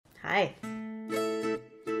Hi.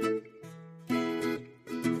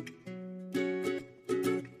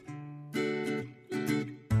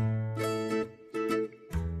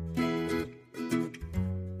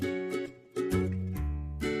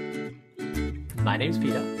 My name's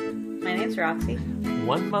Peter. My name's Roxy.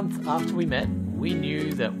 1 month after we met, we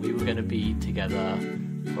knew that we were going to be together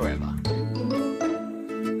forever.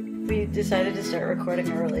 We decided to start recording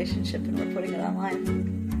our relationship and we're putting it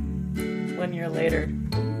online. 1 year later.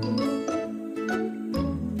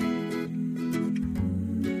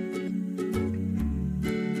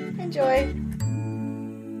 Enjoy.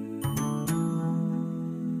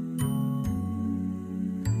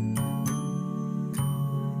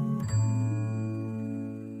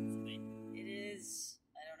 It is,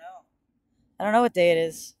 I don't know what day it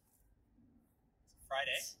is.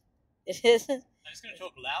 Friday. It is I'm just going to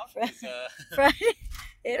talk loud Friday.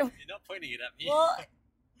 you're not pointing it at me. Well,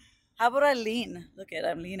 how about I lean? Look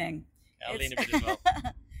I'm leaning. I'll lean a bit as well.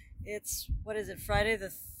 It's, what is it, Friday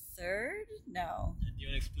the 3rd? No. Do you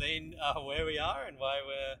want to explain where we are and why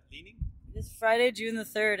we're leaning? It is Friday, June the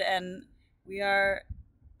 3rd, and we are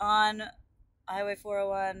on Highway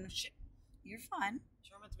 401. Shit. You're fine.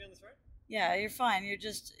 Sure I'm meant to be on this road? Yeah, you're fine. You're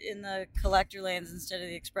just in the collector lanes instead of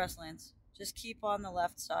the express lanes. Just keep on the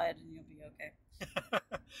left side and you'll be okay.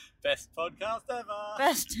 Best podcast ever.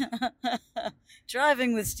 Best.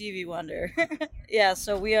 Driving with Stevie Wonder. Yeah,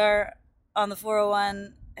 so we are on the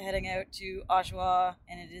 401 heading out to Oshawa,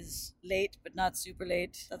 and it is late, but not super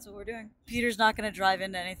late. That's what we're doing. Peter's not going to drive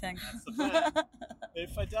into anything. That's the plan.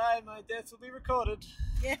 If I die, my death will be recorded.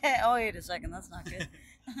 Yeah. Oh, wait a second. That's not good.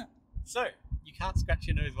 So, you can't scratch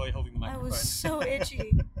your nose while you're holding the I microphone. was so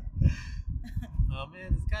itchy. Oh man,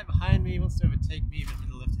 there's a guy behind me who wants to overtake me in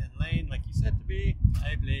the left-hand lane, like you said to be.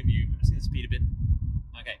 I blame you. I'm just going to speed a bit.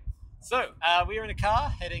 Okay. So, we are in a car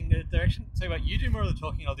heading the direction. Tell you what, you do more of the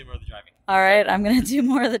talking, I'll do more of the driving. All right, I'm going to do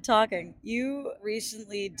more of the talking. You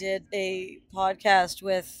recently did a podcast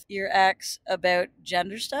with your ex about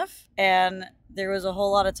gender stuff, and there was a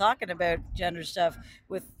whole lot of talking about gender stuff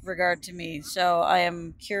with regard to me. So I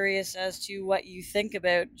am curious as to what you think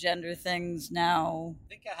about gender things now. I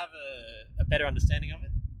think I have a better understanding of it.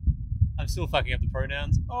 I'm still fucking up the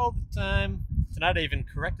pronouns all the time. Tonight I even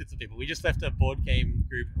corrected some people. We just left a board game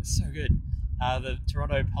group. It was so good. The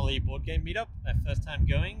Toronto Poly board game meetup, our first time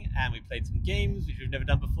going, and we played some games which we've never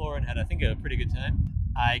done before and had, I think, a pretty good time.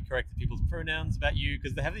 I corrected people's pronouns about you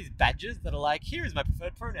because they have these badges that are like, here is my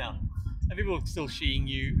preferred pronoun. And people are still sheeing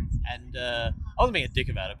you, and I wasn't being a dick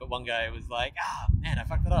about it, but one guy was like, man, I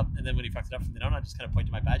fucked it up. And then when he fucked it up from then on, I just kind of point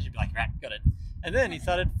to my badge and be like, right, got it. And then he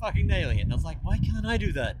started fucking nailing it, and I was like, why can't I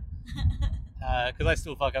do that? Because I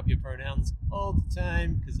still fuck up your pronouns all the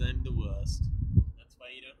time because I'm the worst. That's why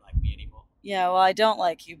you don't like me anymore. Yeah, well, I don't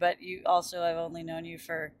like you, but you also, I've only known you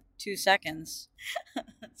for 2 seconds.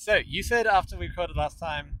 So, you said after we recorded last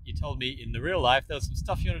time, you told me in the real life there was some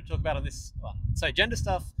stuff you wanted to talk about on this one. So, gender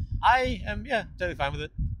stuff, I am, totally fine with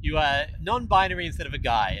it. You are non-binary instead of a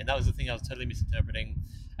guy, and that was the thing I was totally misinterpreting.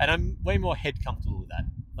 And I'm way more head comfortable with that.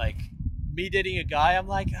 Like, me dating a guy, I'm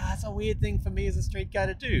like, it's a weird thing for me as a straight guy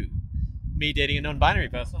to do. Me dating a non-binary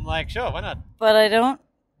person, I'm like, sure, why not? But I don't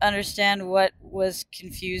understand what was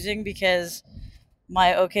confusing because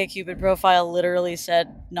my OkCupid profile literally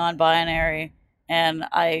said non-binary, and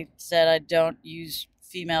I said I don't use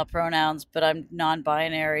female pronouns, but I'm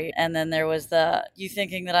non-binary. And then there was you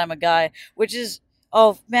thinking that I'm a guy, which is,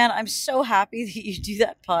 oh man, I'm so happy that you do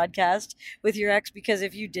that podcast with your ex, because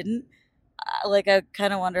if you didn't, I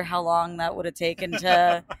kind of wonder how long that would have taken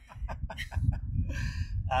to...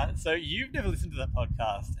 So you've never listened to that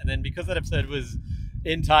podcast, and then because that episode was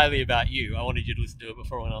entirely about you, I wanted you to listen to it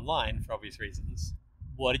before it went online for obvious reasons.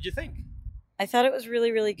 What did you think? I thought it was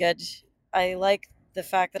really, really good. I like the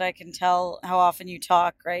fact that I can tell how often you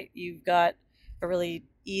talk, right? You've got a really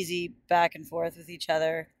easy back and forth with each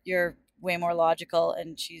other. You're way more logical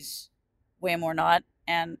and she's way more not.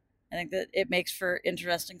 And I think that it makes for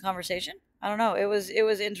interesting conversation. I don't know. It was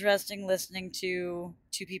interesting listening to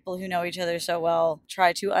two people who know each other so well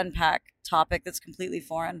try to unpack a topic that's completely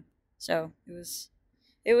foreign. So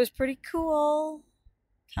it was pretty cool.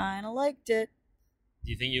 Kind of liked it. Do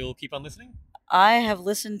you think you'll keep on listening? I have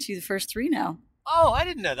listened to the first 3 now. Oh, I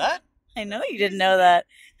didn't know that. I know you didn't know that.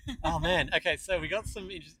 Oh man. Okay, so we got some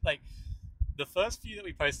the first few that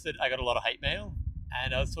we posted, I got a lot of hate mail,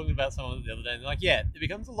 and I was talking about someone the other day, and they're like, yeah, it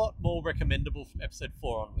becomes a lot more recommendable from episode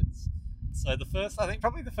 4 onwards. So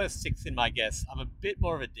probably the first 6 in my guess, I'm a bit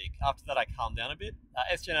more of a dick. After that, I calmed down a bit.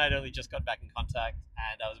 SJ and I had only just got back in contact,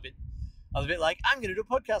 and I was a bit like, I'm going to do a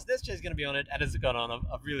podcast, SJ's going to be on it. And as it got on,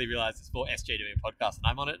 I've really realized it's more SJ doing a podcast and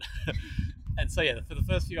I'm on it. And so yeah, for the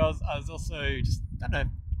first few hours, I was also just I don't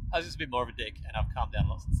know, I was just a bit more of a dick, and I've calmed down a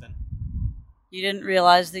lot since then. You didn't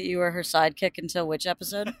realize that you were her sidekick until which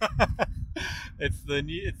episode? It's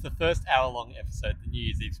the first hour-long episode, the New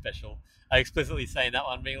Year's Eve special. I explicitly say in that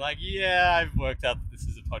one, being like, "Yeah, I've worked out that this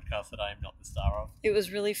is a podcast that I am not the star of." It was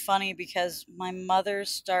really funny because my mother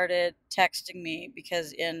started texting me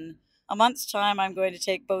because in a month's time I'm going to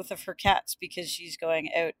take both of her cats because she's going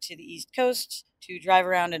out to the East Coast to drive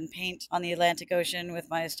around and paint on the Atlantic Ocean with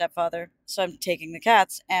my stepfather. So I'm taking the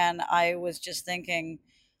cats, and I was just thinking,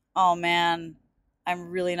 oh man, I'm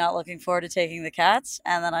really not looking forward to taking the cats.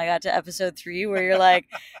 And then I got to episode 3 where you're like,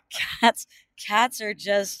 cats are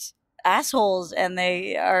just assholes and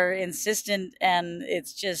they are insistent, and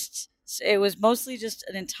it was mostly just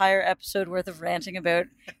an entire episode worth of ranting about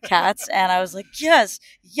cats, and I was like, yes,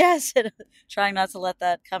 and trying not to let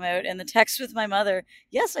that come out in the text with my mother.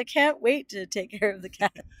 Yes, I can't wait to take care of the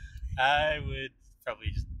cat. I would probably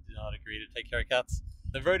just not agree to take care of cats.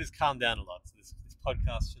 The road has calmed down a lot, so this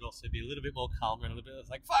podcast should also be a little bit more calm and a little bit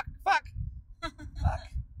like fuck.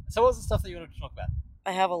 So what's the stuff that you wanted to talk about?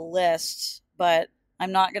 I have a list, but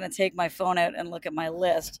I'm not going to take my phone out and look at my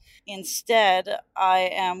list. Instead, I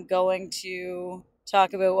am going to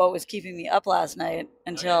talk about what was keeping me up last night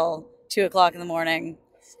until 2 o'clock in the morning.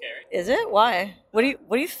 That's scary. Is it? Why? What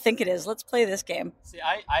do you think it is? Let's play this game. See,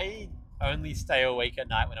 I only stay awake at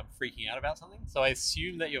night when I'm freaking out about something, so I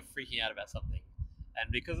assume that you're freaking out about something.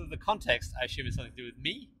 And because of the context, I assume it's something to do with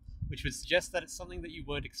me, which would suggest that it's something that you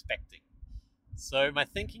weren't expecting. So my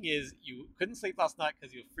thinking is you couldn't sleep last night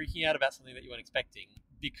because you were freaking out about something that you weren't expecting.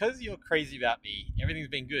 Because you're crazy about me, everything's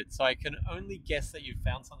been good. So I can only guess that you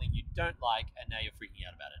found something you don't like and now you're freaking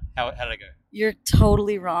out about it. How did I go? You're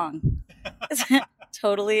totally wrong.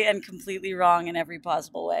 Totally and completely wrong in every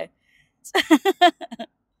possible way.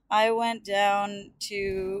 I went down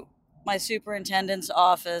to my superintendent's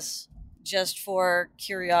office just for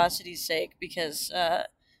curiosity's sake because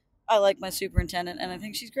I like my superintendent and I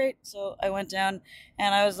think she's great. So I went down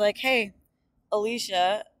and I was like, hey,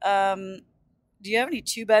 Alicia, do you have any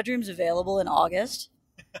 2 bedrooms available in August?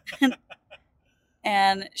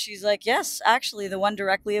 And she's like, yes, actually, the one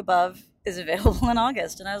directly above is available in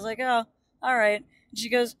August. And I was like, oh, all right. And she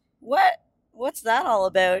goes, what? What's that all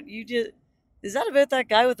about? Is that about that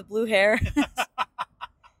guy with the blue hair?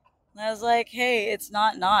 And I was like, hey, it's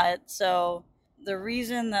not. So the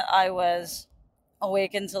reason that I was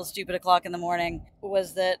awake until stupid o'clock in the morning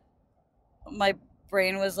was that my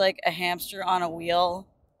brain was like a hamster on a wheel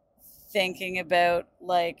thinking about,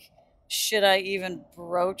 like, should I even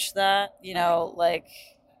broach that? Like,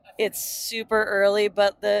 it's super early,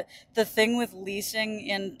 but the thing with leasing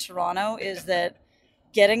in Toronto is that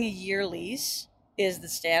getting a year lease is the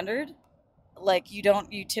standard. Like, you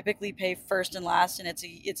typically pay first and last, and it's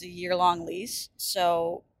a year-long lease.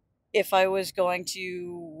 So if I was going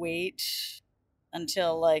to wait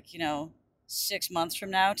until 6 months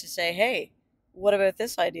from now to say, hey, what about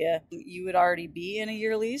this idea? You would already be in a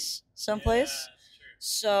year lease someplace. Yeah,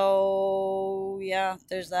 so yeah,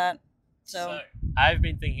 there's that. So I've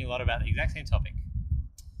been thinking a lot about the exact same topic.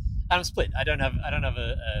 I'm split. I don't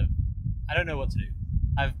know what to do.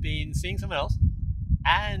 I've been seeing someone else,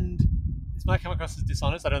 and this might come across as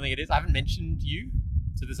dishonest. I don't think it is. I haven't mentioned you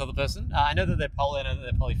to this other person. I know that they're poly, I know that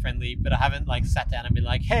they're poly-friendly, but I haven't sat down and been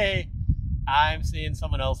like, hey, I'm seeing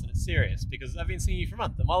someone else and it's serious, because I've been seeing you for a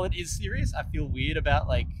month. And while it is serious, I feel weird about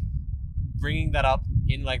bringing that up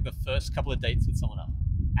in the first couple of dates with someone else.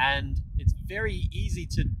 And it's very easy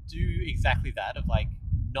to do exactly that, of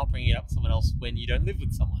not bringing it up with someone else when you don't live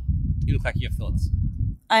with someone. You look like you have thoughts.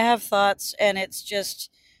 I have thoughts, and it's just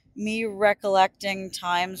me recollecting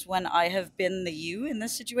times when I have been the you in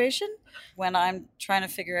this situation, when I'm trying to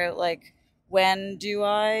figure out when do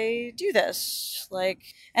I do this?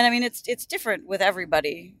 And I mean, it's different with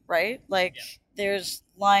everybody, right? Yeah. There's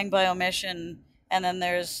lying by omission, and then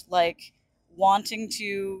there's wanting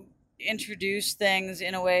to introduce things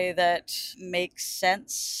in a way that makes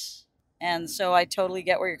sense. And so I totally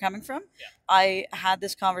get where you're coming from. Yeah. I had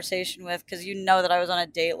this conversation because that I was on a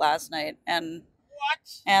date last night, and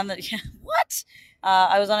what? And what?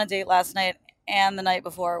 I was on a date last night and the night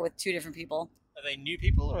before with 2 different people. Are they new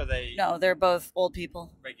people or are they? No, they're both old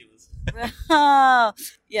people. Regulars.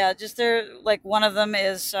 Yeah, just they're one of them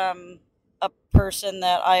is a person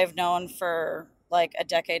that I have known for a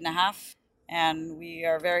decade and a half, and we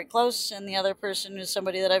are very close. And the other person is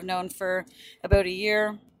somebody that I've known for about a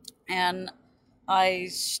year, and I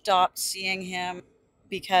stopped seeing him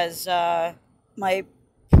because my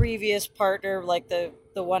previous partner,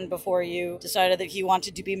 the one before you, decided that he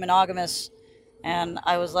wanted to be monogamous, and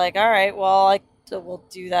I was like, all right, well, So we'll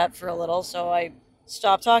do that for a little. So I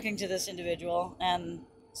stopped talking to this individual, and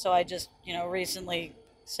so I just, recently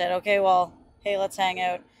said, okay, well, hey, let's hang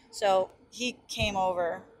out. So he came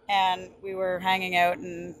over and we were hanging out,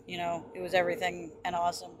 and it was everything and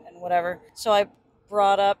awesome and whatever. So I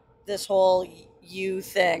brought up this whole you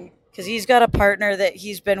thing because he's got a partner that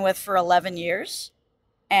he's been with for 11 years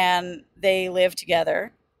and they live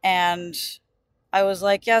together. And I was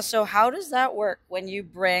like, yeah, so how does that work when you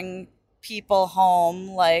bring people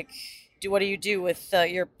home? Like, what do you do with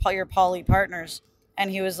your poly partners?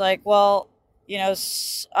 And he was like, well,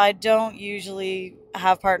 I don't usually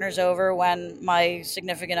have partners over when my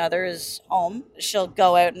significant other is home. She'll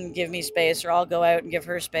go out and give me space, or I'll go out and give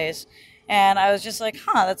her space. And I was just like,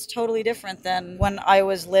 that's totally different than when I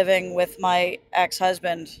was living with my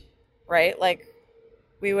ex-husband, right? Like,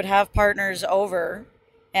 we would have partners over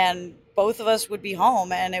and both of us would be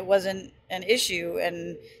home and it wasn't an issue.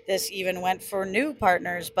 And this even went for new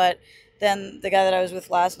partners. But then the guy that I was with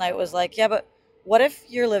last night was like, yeah, but what if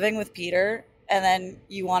you're living with Peter and then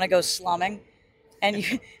you want to go slumming and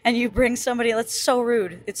you bring somebody? That's so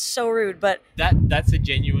rude. It's so rude. But that's a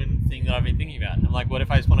genuine thing that I've been thinking about. I'm like, what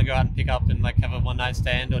if I just want to go out and pick up and like have a one night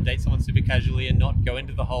stand or date someone super casually and not go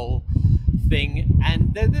into the whole thing?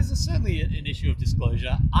 And there's certainly an issue of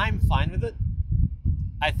disclosure. I'm fine with it.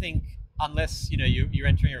 I think unless you're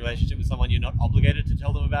entering a relationship with someone, you're not obligated to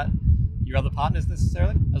tell them about your other partners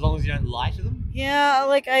necessarily, as long as you don't lie to them. Yeah,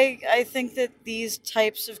 like I think that these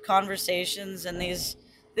types of conversations and these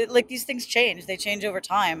things change. They change over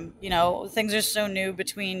time. Things are so new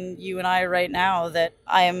between you and I right now that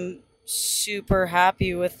I am super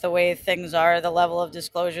happy with the way things are, the level of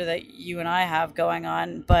disclosure that you and I have going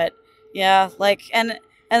on. But yeah, and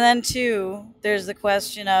then too, there's the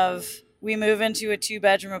question of, we move into a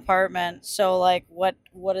 2-bedroom apartment. So like, what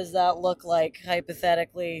does that look like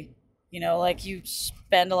hypothetically? Like, you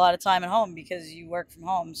spend a lot of time at home because you work from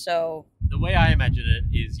home. So the way I imagine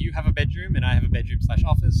it is you have a bedroom and I have a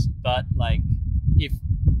bedroom/office. But like, if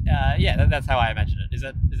that's how I imagine it. Is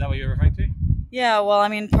that what you're referring to? Yeah. Well, I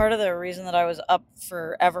mean, part of the reason that I was up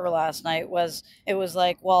forever last night was it was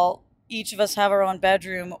like, well, each of us have our own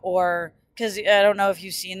bedroom, or because I don't know if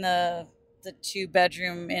you've seen the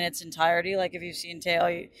 2-bedroom in its entirety. Like, if you've seen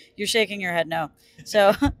Tail, you're shaking your head no.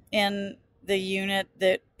 So in the unit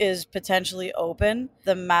that is potentially open,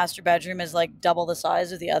 the master bedroom is like double the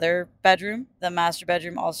size of the other bedroom. The master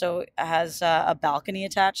bedroom also has a balcony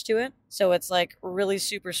attached to it. So it's like really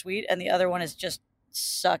super sweet. And the other one is just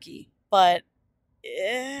sucky. But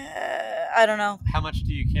I don't know. How much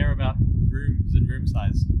do you care about rooms and room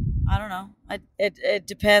size? I don't know. It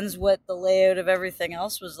depends what the layout of everything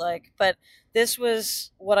else was like. But this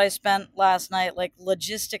was what I spent last night, like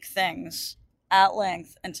logistic things at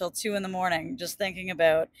length until 2 a.m, just thinking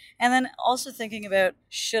about. And then also thinking about,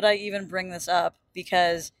 should I even bring this up?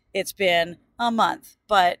 Because it's been a month.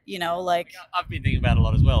 But, I've been thinking about it a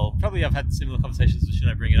lot as well. Probably I've had similar conversations with, should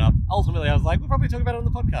I bring it up? Ultimately, I was like, we'll probably talk about it on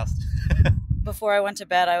the podcast. Before I went to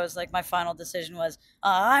bed, I was like, my final decision was,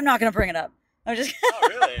 I'm not going to bring it up. I'm just. Oh,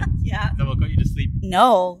 really? Yeah. Is that what got you to sleep?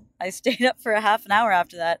 No, I stayed up for a half an hour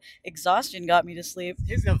after that. Exhaustion got me to sleep.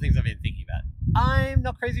 Here's the other things I've been thinking about. I'm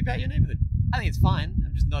not crazy about your neighborhood. I think it's fine.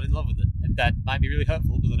 I'm just not in love with it. And that might be really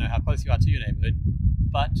hurtful because I know how close you are to your neighborhood.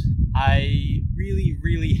 But I really,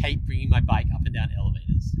 really hate bringing my bike up and down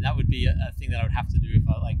elevators. And that would be a thing that I would have to do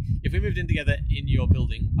if we moved in together in your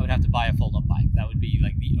building. I would have to buy a fold-up bike. That would be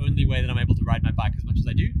like the only way that I'm able to ride my bike as much as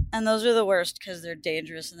I do. And those are the worst because they're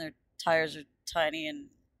dangerous and their tires are tiny and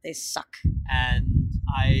they suck. And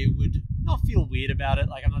I would not feel weird about it.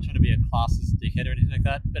 Like, I'm not trying to be a classist dickhead or anything like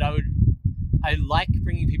that. But I like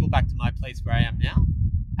bringing people back to my place where I am now.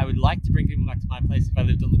 I would like to bring people back to my place if I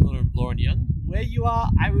lived on the corner of Bloor and Yonge. Where you are,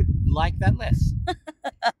 I would like that less.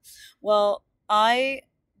 Well, I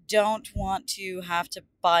don't want to have to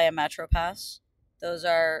buy a Metro Pass. Those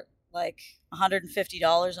are like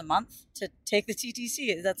 $150 a month to take the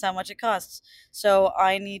TTC. That's how much it costs. So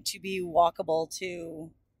I need to be walkable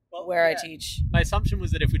to where I teach. My assumption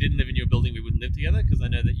was that if we didn't live in your building, we wouldn't live together, because I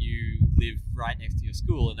know that you live right next to your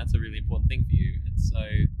school, and that's a really important thing for you. And so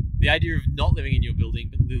the idea of not living in your building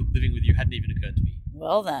but living with you hadn't even occurred to me.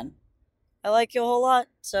 Well then, I like you a whole lot.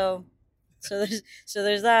 So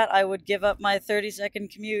there's that. I would give up my 30-second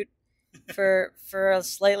commute for a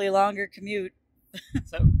slightly longer commute.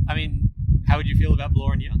 So, I mean, how would you feel about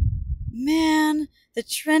Bloor and Yonge? Man, the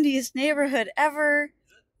trendiest neighborhood ever.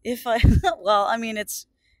 Well, I mean, it's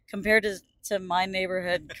compared to my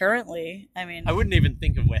neighborhood currently. I mean, I wouldn't even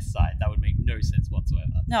think of West Side. That would make no sense whatsoever.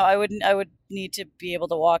 No, I wouldn't. I would need to be able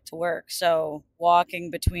to walk to work. So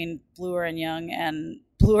walking between Bloor and Yonge and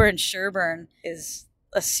Bloor and Sherburne is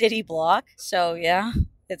a city block. So yeah,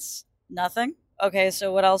 it's nothing. Okay,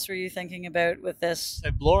 so what else were you thinking about with this?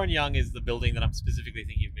 So Bloor and Young is the building that I'm specifically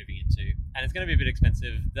thinking of moving into, and it's going to be a bit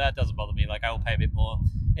expensive. That doesn't bother me. Like, I will pay a bit more.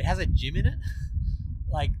 It has a gym in it.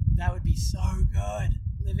 Like, that would be so good.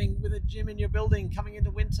 Living with a gym in your building coming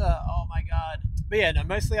into winter. Oh my god. But yeah, no,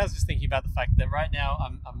 mostly I was just thinking about the fact that right now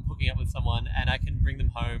I'm hooking up with someone and I can bring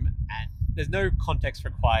them home and there's no context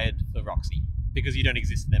required for Roxy because you don't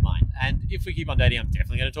exist in their mind. And if we keep on dating, I'm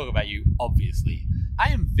definitely going to talk about you, obviously. I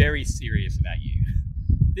am very serious about you.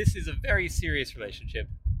 This is a very serious relationship.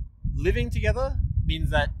 Living together means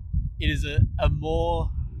that it is a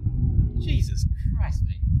more... Jesus Christ,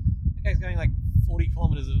 mate. That guy's going like 40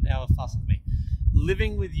 kilometers an hour faster than me.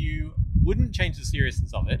 Living with you wouldn't change the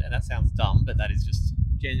seriousness of it, and that sounds dumb, but that is just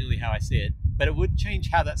genuinely how I see it. But it would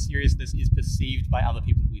change how that seriousness is perceived by other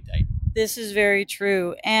people we date. This is very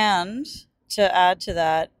true. And to add to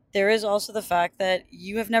that, there is also the fact that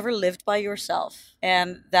you have never lived by yourself.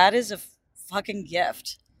 And that is a fucking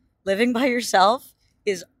gift. Living by yourself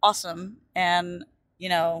is awesome. And, you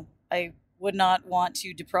know, I would not want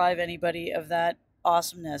to deprive anybody of that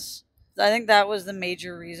awesomeness. I think that was the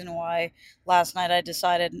major reason why last night I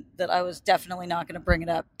decided that I was definitely not going to bring it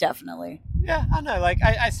up. Definitely. Yeah, I know. Like,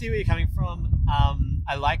 I see where you're coming from.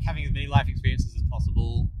 I like having as many life experiences as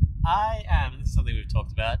possible. I am, and this is something we've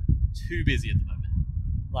talked about, too busy at the moment.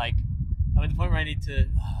 Like, I'm at the point where I need to,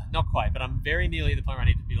 not quite, but I'm very nearly at the point where I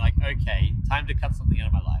need to be like, okay, time to cut something out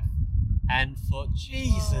of my life. And for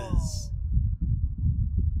Jesus.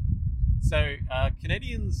 So,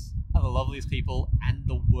 Canadians are the loveliest people and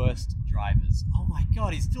the worst drivers. Oh my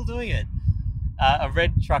god, he's still doing it. A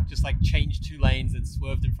red truck just like changed 2 lanes and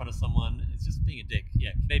swerved in front of someone. It's just being a dick.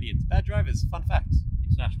 Yeah, Canadians, bad drivers. Fun fact,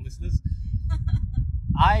 international listeners.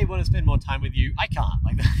 I want to spend more time with you. I can't.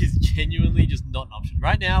 Like, that is genuinely just not an option.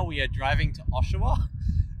 Right now, we are driving to Oshawa,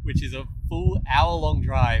 which is a full hour-long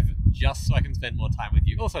drive just so I can spend more time with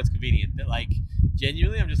you. Also, it's convenient, but like,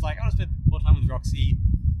 genuinely, I'm just like, I want to spend more time with Roxy.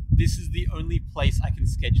 This is the only place I can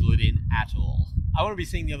schedule it in at all. I want to be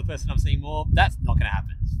seeing the other person I'm seeing more. That's not going to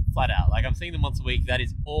happen. Flat out. Like, I'm seeing them once a week. That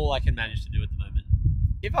is all I can manage to do at the moment.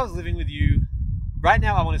 If I was living with you, right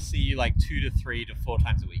now I want to see you like 2 to 3 to 4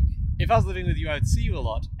 times a week. If I was living with you, I would see you a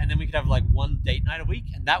lot, and then we could have like 1 date night a week,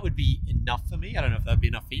 and that would be enough for me. I don't know if that would be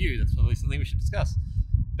enough for you. That's probably something we should discuss.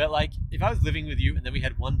 But like, if I was living with you and then we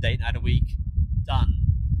had 1 date night a week, done.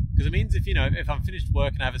 Because it means if I'm finished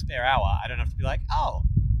work and I have a spare hour, I don't have to be like, oh,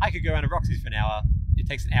 I could go around to Roxy's for an hour. It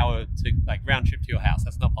takes an hour to like round trip to your house.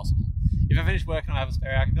 That's not possible. If I finish work and I have a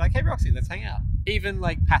spare hour, I can be like, hey Roxy, let's hang out. Even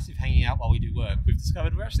like passive hanging out while we do work, we've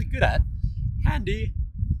discovered we're actually good at. Handy.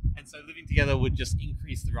 And so living together would just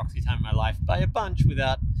increase the Roxy time in my life by a bunch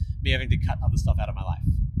without me having to cut other stuff out of my life.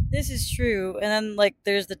 This is true. And then like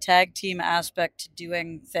there's the tag team aspect to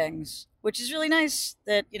doing things, which is really nice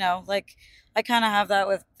that, you know, like I kind of have that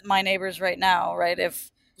with my neighbors right now, right?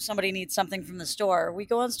 If somebody needs something from the store, we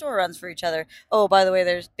go on store runs for each other. Oh, by the way,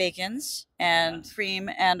 there's bacons and cream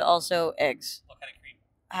and also eggs. What kind of cream?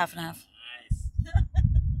 Half and half. Nice.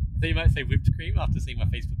 So you might say whipped cream after seeing my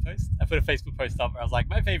Facebook post. I put a Facebook post up where I was like,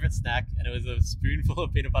 my favorite snack, and it was a spoonful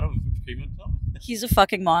of peanut butter with whipped cream on top. He's a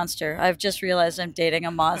fucking monster. I've just realized I'm dating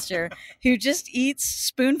a monster who just eats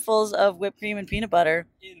spoonfuls of whipped cream and peanut butter.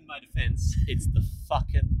 In my defense, it's the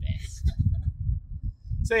fucking best.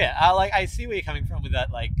 So yeah, I see where you're coming from with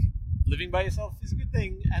that. Like, living by yourself is a good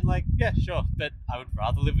thing, and like, yeah, sure, but I would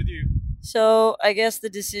rather live with you. So I guess the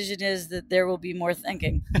decision is that there will be more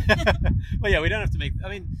thinking. Well, yeah, we don't have to make. I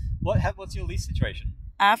mean, what's your lease situation?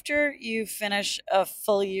 After you finish a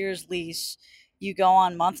full year's lease, you go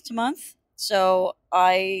on month to month. So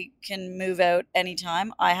I can move out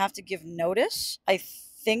anytime. I have to give notice. I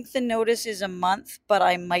think the notice is a month, but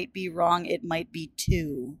I might be wrong. It might be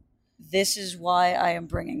 2. This is why I am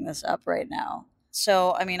bringing this up right now.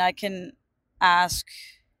 So, I mean, I could ask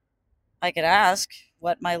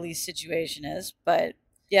what my lease situation is, but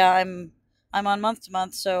yeah, I'm on month to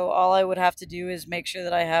month, so all I would have to do is make sure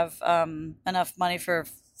that I have enough money for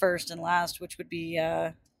first and last, which would be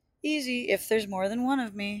easy if there's more than one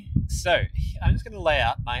of me. So, I'm just going to lay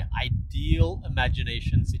out my ideal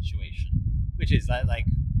imagination situation, which is like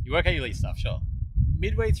you work out your lease stuff, sure.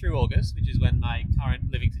 Midway through August, which is when my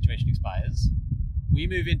current living situation expires, we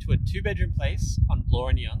move into a 2-bedroom place on Bloor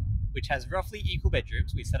and Young, which has roughly equal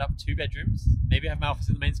bedrooms. We set up 2 bedrooms. Maybe I have my office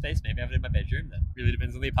in the main space. Maybe I have it in my bedroom. That really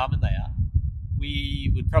depends on the apartment layout.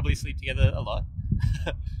 We would probably sleep together a lot.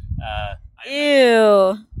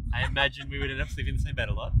 Ew. I imagine we would end up sleeping in the same bed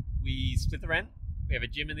a lot. We split the rent. We have a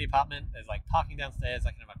gym in the apartment. There's like parking downstairs.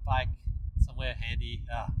 I can have my bike somewhere handy.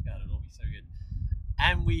 Oh, God, it'll all be so good.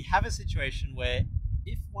 and we have a situation where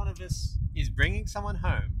if one of us is bringing someone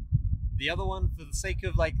home, the other one, for the sake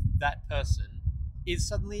of like that person, is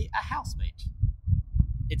suddenly a housemate.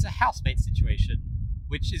 It's a housemate situation,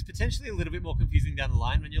 which is potentially a little bit more confusing down the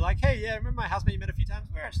line when you're like, hey, yeah, remember my housemate you met a few times?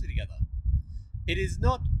 We're actually together. It is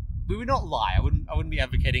not. We would not lie. I wouldn't be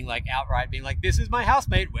advocating like outright being like, this is my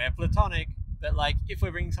housemate, we're platonic. But like, if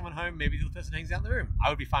we're bringing someone home, maybe the other person hangs out in the room. I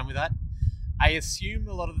would be fine with that. I assume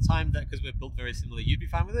a lot of the time that because we're built very similarly, you'd be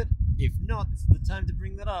fine with it. If not, this is the time to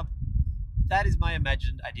bring that up. That is my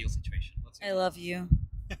imagined ideal situation. I love you.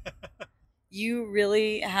 You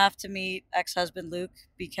really have to meet ex-husband Luke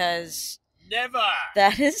because Never!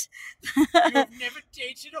 that is You have never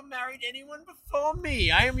dated or married anyone before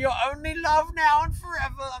me. I am your only love now and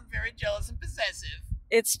forever. I'm very jealous and possessive.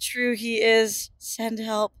 It's true, he is. Send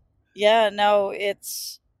help. Yeah, no,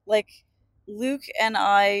 it's like Luke and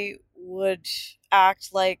I would act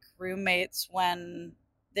like roommates when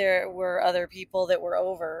there were other people that were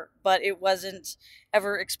over, but it wasn't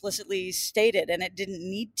ever explicitly stated, and it didn't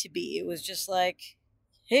need to be. It was just like,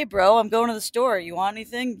 hey, bro, I'm going to the store. You want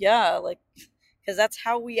anything? Yeah, like, because that's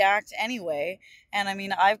how we act anyway. And I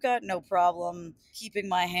mean, I've got no problem keeping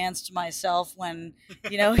my hands to myself when,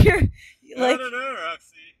 you know, you're like, no,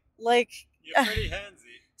 Roxy. like, You're pretty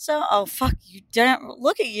handsy. so, oh, fuck, you don't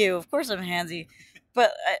look at you. Of course I'm handsy.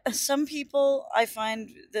 But some people I find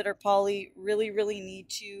that are poly really, really need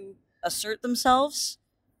to assert themselves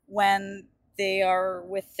when they are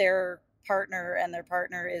with their partner and their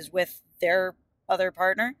partner is with their other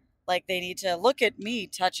partner. Like, they need to look at me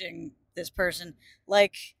touching this person.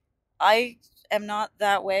 Like, I am not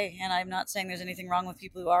that way, and I'm not saying there's anything wrong with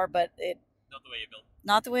people who are, but Not the way you're built.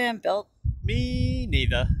 not the way I'm built. Me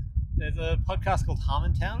neither. There's a podcast called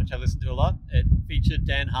Harmontown, which I've listened to a lot. It featured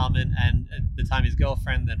Dan Harmon and at the time his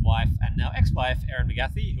girlfriend, then wife, and now ex-wife, Erin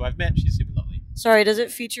McGathy, who I've met. She's super lovely. Sorry, does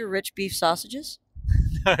it feature rich beef sausages?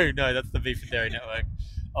 No, that's the Beef and Dairy Network.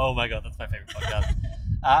 Oh my god, that's my favorite podcast.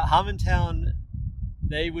 Harmontown,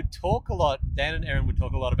 they would talk a lot, Dan and Erin would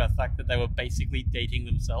talk a lot about the fact that they were basically dating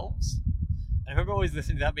themselves. And I remember always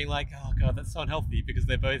listening to that being like, oh god, that's so unhealthy, because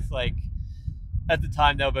they're both like, at the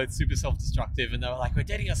time they were both super self-destructive and they were like, we're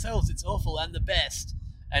dating ourselves, it's awful and the best.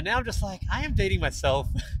 And now I'm just like, I am dating myself.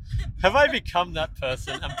 Have I become that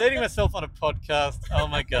person? I'm dating myself on a podcast. Oh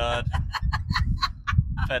my god.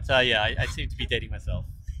 But yeah, I seem to be dating myself.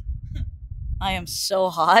 I am so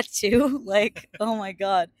hot too. Like, oh my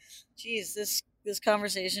god. Jeez, this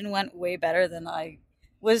conversation went way better than I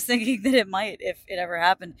was thinking that it might if it ever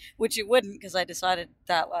happened, which it wouldn't because I decided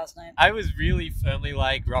that last night. I was really firmly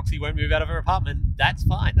like, Roxy won't move out of her apartment. That's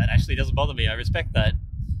fine. That actually doesn't bother me. I respect that.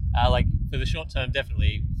 Like, for the short term,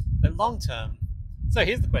 definitely. But long term. So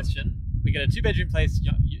here's the question. We got a 2-bedroom place,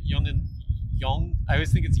 Yong. I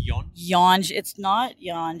always think it's Yon. Yonge. It's not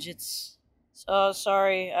Yonge. It's... Oh,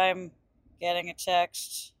 sorry. I'm getting a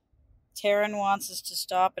text. Taryn wants us to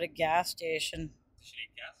stop at a gas station. Does she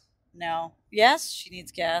need gas? No. Yes, she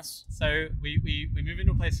needs gas. So we move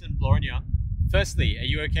into a place in Blorignon. Firstly, are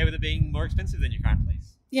you okay with it being more expensive than your current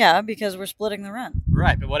place? Yeah, because we're splitting the rent.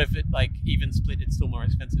 Right, but what if it, like, even split, it's still more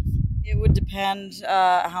expensive? It would depend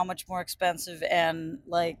how much more expensive and,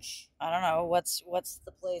 like, I don't know, what's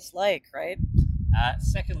the place like, right?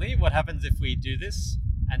 Secondly, what happens if we do this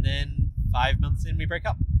and then 5 months in we break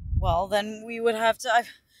up? Well, then we would have to...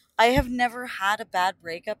 I have never had a bad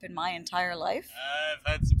breakup in my entire life.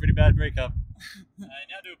 I've had some pretty bad breakup. I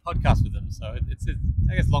now do a podcast with them, so it's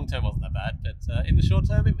I guess long term wasn't that bad, but in the short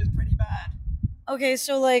term it was pretty bad. Okay,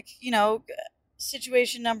 so, like, you know,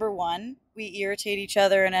 situation number one, we irritate each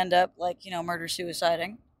other and end up, like, you know,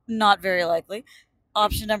 murder-suiciding. Not very likely.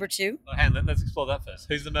 Option number two. Well, hang on, let's explore that first.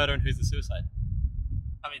 Who's the murderer and who's the suicide?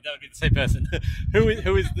 I mean, that would be the same person.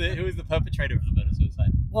 who is the perpetrator of the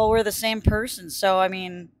murder-suicide? Well, we're the same person, so, I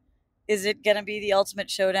mean, is it going to be the ultimate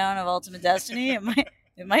showdown of Ultimate Destiny?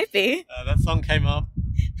 It might be. That song came up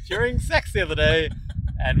during sex the other day,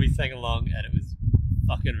 and we sang along, and it was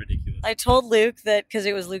fucking ridiculous. I told Luke that because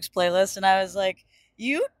it was Luke's playlist, and I was like,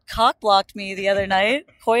 you cock-blocked me the other night.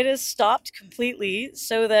 Coitus stopped completely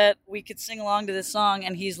so that we could sing along to this song,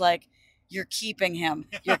 and he's like, you're keeping him.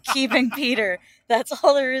 You're keeping Peter. That's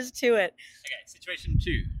all there is to it. Okay, situation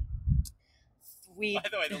two. We... By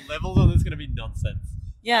the way, the levels on this is going to be nonsense.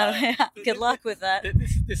 Yeah, good luck with that.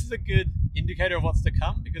 This is a good indicator of what's to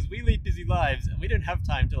come, because we lead busy lives and we don't have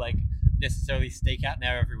time to, like, necessarily stake out an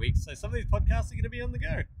hour every week. So some of these podcasts are going to be on the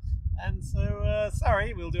go. And so,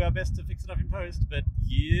 sorry, we'll do our best to fix it up in post, but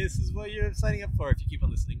this is what you're signing up for if you keep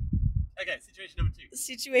on listening. Okay, situation number two.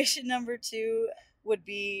 Situation number two would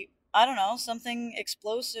be I don't know, something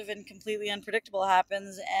explosive and completely unpredictable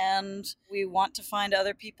happens, and we want to find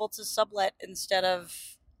other people to sublet instead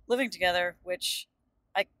of living together, which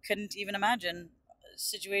I couldn't even imagine.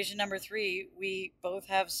 Situation number 3, we both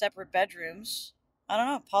have separate bedrooms. I don't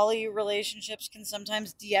know, poly relationships can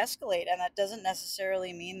sometimes de-escalate, and that doesn't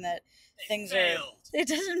necessarily mean that things are... It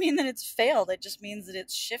doesn't mean that it's failed, it just means that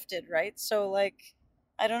it's shifted, right? So, like,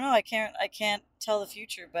 I don't know, I can't tell the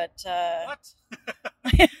future, but... What?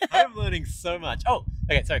 I'm learning so much. Oh,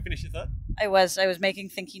 okay, sorry, finish your thought. I was making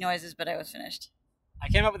thinky noises, but I was finished. I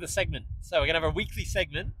came up with a segment. So we're going to have a weekly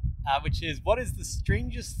segment, which is, what is the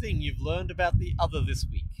strangest thing you've learned about the other this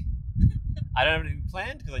week? I don't have anything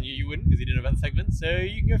planned, because I knew you wouldn't, because you didn't know about the segment, so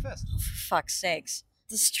you can go first. Oh, for fuck's sakes.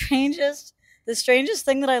 The strangest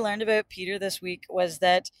thing that I learned about Peter this week was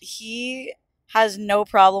that he has no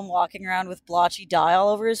problem walking around with blotchy dye all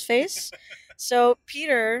over his face. So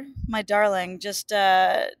Peter, my darling, just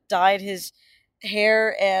dyed his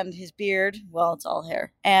hair and his beard. Well, it's all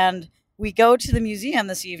hair. And we go to the museum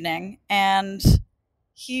this evening, and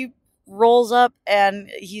he rolls up and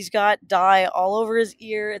he's got dye all over his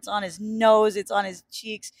ear. It's on his nose. It's on his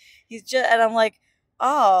cheeks. And I'm like,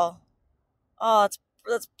 oh, that's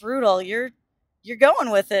brutal. You're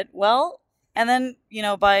going with it. Well, and then,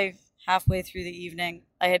 by halfway through the evening,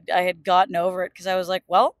 I had gotten over it because I was like,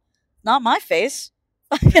 well, not my face.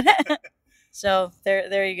 So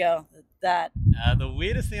there you go. That. The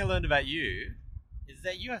weirdest thing I learned about you is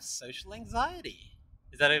that you have social anxiety.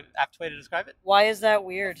 Is that an apt way to describe it? Why is that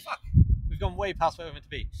weird? Oh, fuck. We've gone way past where we're meant to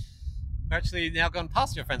be. We've actually now gone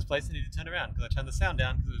past your friend's place and need to turn around because I turned the sound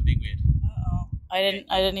down because it was being weird. Uh-oh. I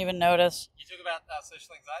didn't even notice. You talk about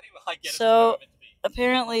social anxiety? Well, I get so, it. So we're meant to be.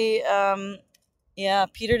 Apparently, yeah,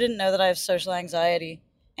 Peter didn't know that I have social anxiety.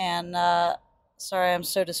 And, sorry, I'm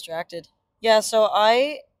so distracted. Yeah, so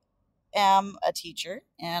I am a teacher,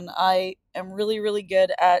 and I am really, really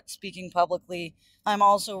good at speaking publicly. I'm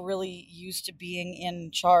also really used to being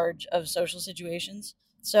in charge of social situations.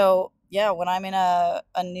 So, yeah, when I'm in a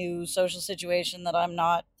new social situation that I'm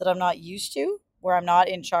not used to, where I'm not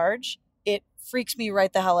in charge, it freaks me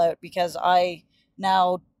right the hell out because I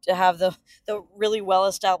now have the really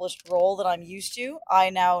well-established role that I'm used to,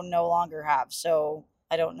 I now no longer have. So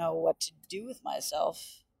I don't know what to do with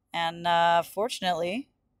myself. And fortunately,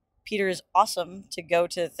 Peter is awesome to go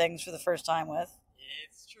to things for the first time with.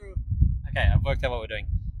 It's true. Okay, I've worked out what we're doing.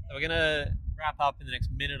 So we're going to wrap up in the next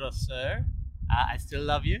minute or so. I still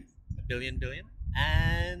love you, a billion,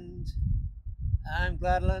 and I'm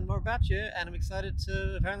glad to learn more about you, and I'm excited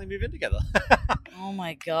to apparently move in together. Oh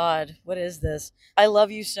my God, what is this? I love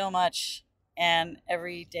you so much, and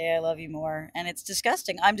every day I love you more, and it's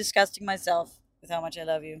disgusting. I'm disgusting myself with how much I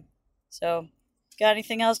love you. So, got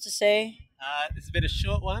anything else to say? This has been a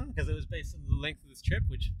short one because it was based on the length of this trip,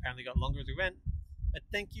 which apparently got longer as we went. But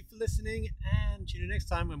thank you for listening, and tune in next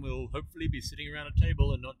time when we'll hopefully be sitting around a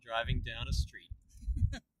table and not driving down a street.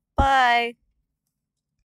 Bye.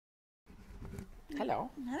 Hello.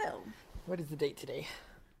 Hello. What is the date today?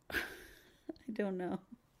 I don't know.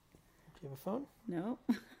 Do you have a phone? No.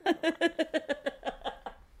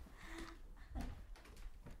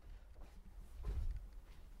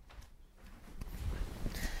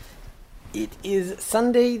 It is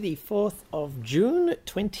Sunday, the 4th of June,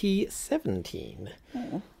 2017.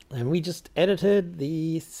 Oh, And we just edited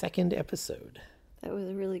the second episode. that was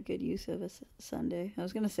a really good use of a Sunday. I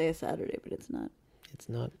was going to say a Saturday, but it's not. It's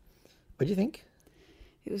not. What do you think?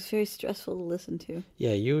 It was very stressful to listen to.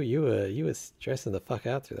 Yeah, you were stressing the fuck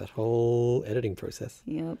out through that whole editing process.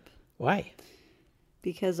 Yep. Why?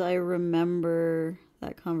 Because I remember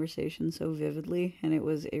that conversation so vividly, and it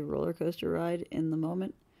was a roller coaster ride in the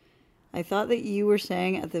moment. I thought that you were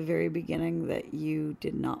saying at the very beginning that you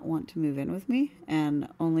did not want to move in with me, and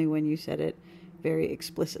only when you said it very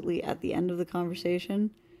explicitly at the end of the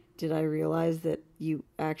conversation did I realize that you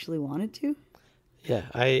actually wanted to. Yeah,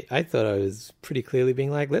 I thought I was pretty clearly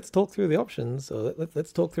being like, let's talk through the options, or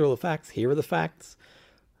let's talk through all the facts. Here are the facts.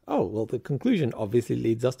 Oh, well, the conclusion obviously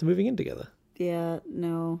leads us to moving in together. Yeah,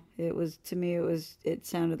 no, it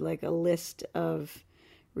sounded like a list of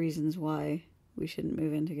reasons why we shouldn't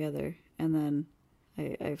move in together. And then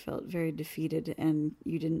I felt very defeated, and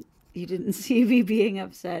you didn't see me being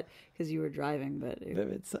upset because you were driving, but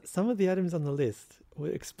some of the items on the list were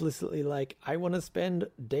explicitly like, I want to spend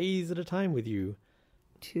days at a time with you.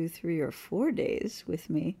 2, 3, or 4 days with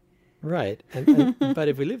me. Right. And but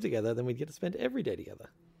if we live together, then we'd get to spend every day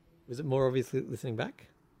together. Was it more obviously listening back?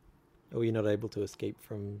 Or were you not able to escape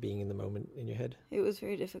from being in the moment in your head? It was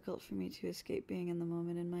very difficult for me to escape being in the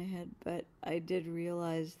moment in my head, but I did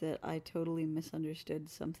realize that I totally misunderstood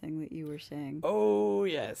something that you were saying. Oh,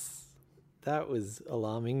 yes. That was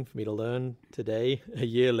alarming for me to learn today, a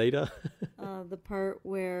year later. The part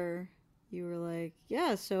where you were like,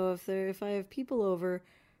 yeah, so if I have people over,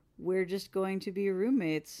 we're just going to be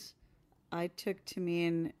roommates. I took to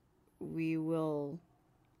mean we will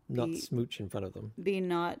Not smooch in front of them. be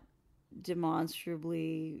not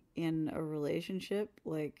demonstrably in a relationship,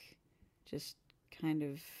 like just kind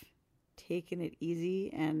of taking it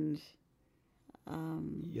easy and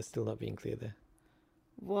You're still not being clear there.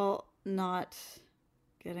 well, not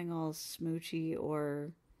getting all smoochy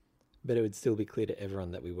or But it would still be clear to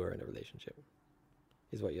everyone that we were in a relationship,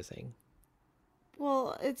 is what you're saying.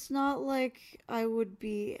 well, it's not like I would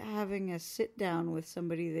be having a sit down with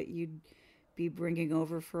somebody that you'd be bringing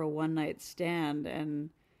over for a one night stand and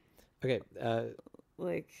Okay,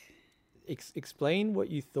 like explain what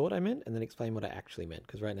you thought I meant and then explain what I actually meant,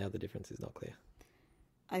 because right now the difference is not clear.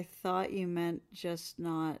 I thought you meant just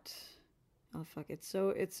not. Oh fuck! It's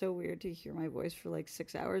so weird to hear my voice for like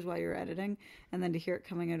 6 hours while you're editing, and then to hear it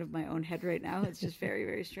coming out of my own head right now. It's just very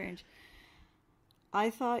very strange. I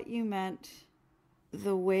thought you meant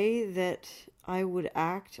the way that I would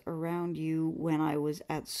act around you when I was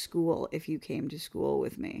at school if you came to school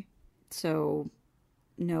with me. So,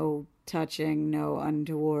 no touching, no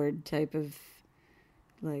untoward type of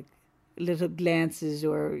like little glances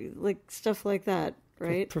or like stuff like that,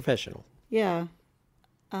 right? Professional. Yeah.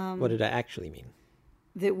 What did I actually mean?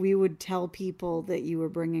 That we would tell people that you were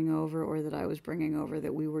bringing over or that I was bringing over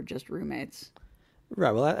that we were just roommates.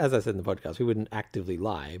 Right, well, as I said in the podcast, we wouldn't actively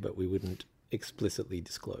lie, but we wouldn't explicitly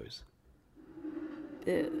disclose.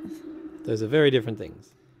 Those are very different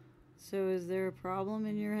things. So is there a problem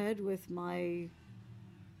in your head with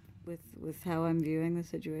with how I'm viewing the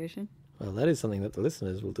situation? Well, that is something that the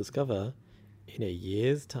listeners will discover in a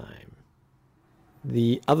year's time.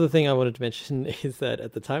 The other thing I wanted to mention is that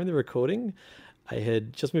at the time of the recording, I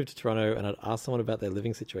had just moved to Toronto and I'd asked someone about their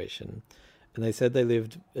living situation. And they said they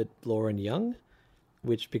lived at Bloor and Yonge,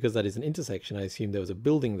 which, because that is an intersection, I assumed there was a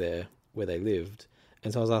building there where they lived.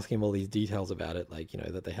 And so I was asking them all these details about it, like, you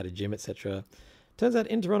know, that they had a gym, etc. Turns out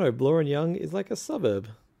in Toronto, Bloor and Yonge is like a suburb.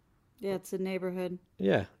 Yeah, it's a neighborhood.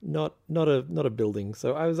 Yeah, not a building.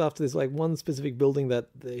 So I was after this like one specific building that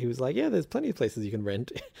he was like, yeah, there's plenty of places you can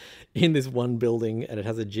rent in this one building, and it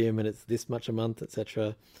has a gym, and it's this much a month,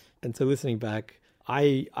 etc. And so listening back,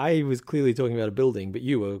 I was clearly talking about a building, but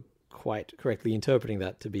you were quite correctly interpreting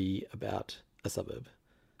that to be about a suburb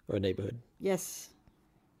or a neighborhood. Yes,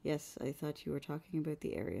 I thought you were talking about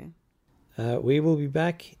the area. We will be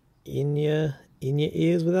back in your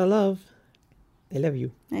ears with our love. I love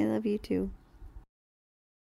you. I love you too.